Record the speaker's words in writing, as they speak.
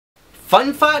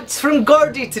Fun facts from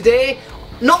Gordy today.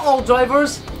 Not all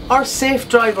drivers are safe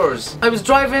drivers. I was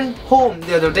driving home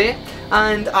the other day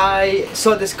and I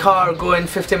saw this car going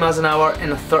 50 miles an hour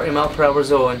in a 30 mile per hour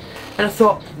zone, and I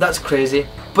thought, that's crazy.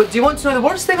 But do you want to know the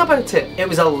worst thing about it? It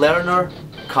was a learner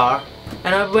car,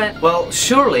 and I went, well,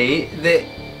 surely the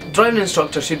driving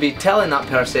instructor should be telling that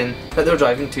person that they're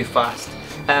driving too fast.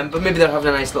 But maybe they're having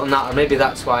a nice little natter, maybe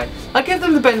that's why. I gave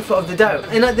them the benefit of the doubt,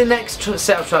 and at the next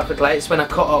set of traffic lights when I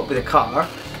caught up with the car,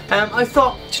 I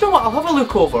thought, do you know what, I'll have a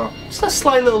look over. Just a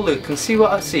sly little look and see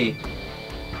what I see.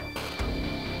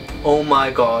 Oh my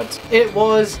god. It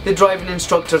was the driving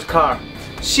instructor's car.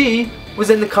 She was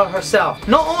in the car herself.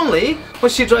 Not only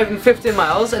was she driving 50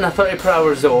 miles in a 30 per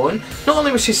hour zone, not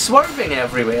only was she swerving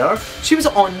everywhere, she was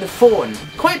on the phone.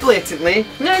 Quite blatantly,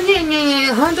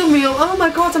 handle wheel, oh my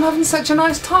god, I'm having such a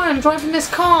nice time driving this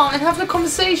car and having a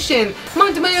conversation,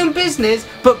 minding my own business,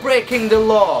 but breaking the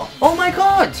law. Oh my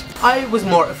god. I was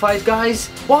mortified, guys.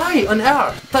 Why on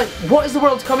earth? Like, what is the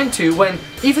world coming to when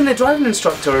even the driving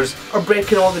instructors are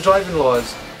breaking all the driving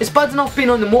laws? It's bad enough being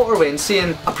on the motorway and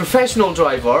seeing a professional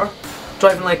driver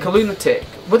driving like a lunatic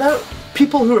without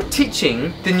people who are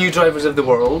teaching the new drivers of the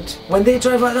world when they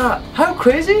drive like that. How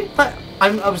crazy? Like,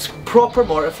 I was proper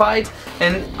mortified.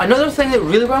 And another thing that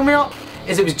really wound me up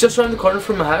is it was just around the corner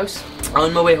from my house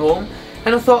on my way home,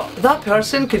 and I thought that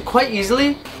person could quite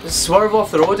easily swerve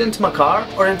off the road into my car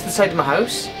or into the side of my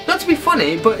house. Not to be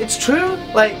funny, but it's true.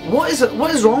 Like, what is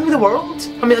wrong with the world?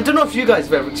 I mean, I don't know if you guys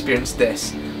have ever experienced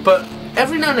this, but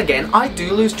every now and again I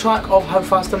do lose track of how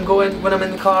fast I'm going when I'm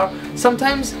in the car.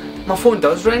 Sometimes my phone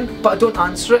does ring, but I don't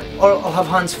answer it, or I'll have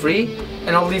hands free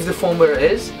and I'll leave the phone where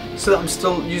it is so that I'm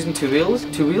still using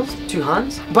two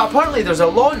hands. But apparently there's a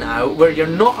law now where you're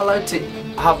not allowed to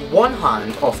have one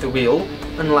hand off the wheel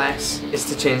unless it's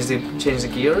to change the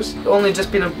gears. I've only just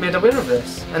been made aware of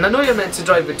this. And I know you're meant to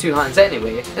drive with two hands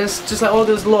anyway, and it's just like all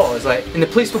those laws, like, and the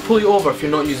police will pull you over if you're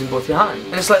not using both your hands.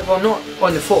 And it's like, well, I'm not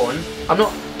on the phone, I'm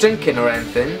not drinking or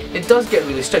anything. It does get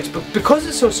really strict, but because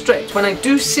it's so strict, when I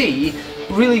do see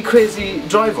really crazy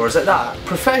drivers like that,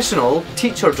 professional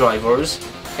teacher drivers,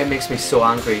 it makes me so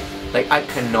angry. Like, I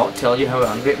cannot tell you how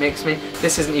angry it makes me.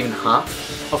 This isn't even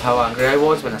half of how angry I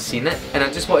was when I seen it, and I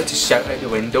just wanted to shout out the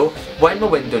window, wind my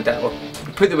window down, or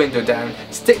put the window down,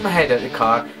 stick my head out the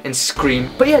car and scream.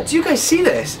 But yeah, do you guys see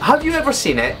this? Have you ever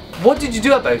seen it? What did you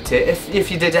do about it, if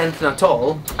you did anything at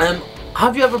all?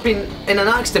 Have you ever been in an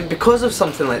accident because of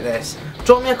something like this?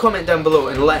 Drop me a comment down below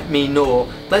and let me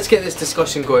know. Let's get this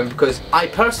discussion going, because I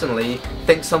personally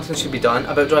think something should be done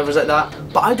about drivers like that,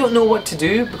 but I don't know what to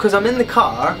do because I'm in the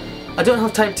car. I don't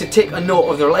have time to take a note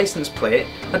of their license plate.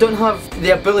 I don't have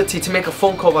the ability to make a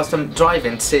phone call whilst I'm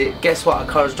driving to say, guess what, a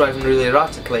car's driving really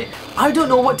erratically. I don't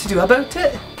know what to do about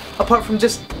it, apart from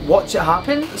just watch it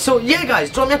happen. So yeah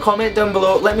guys, drop me a comment down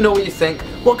below, let me know what you think.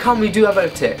 What can we do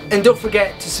about it? And don't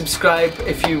forget to subscribe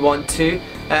if you want to.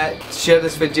 Share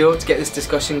this video to get this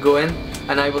discussion going,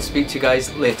 and I will speak to you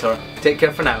guys later. Take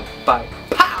care for now. Bye.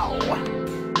 Pow!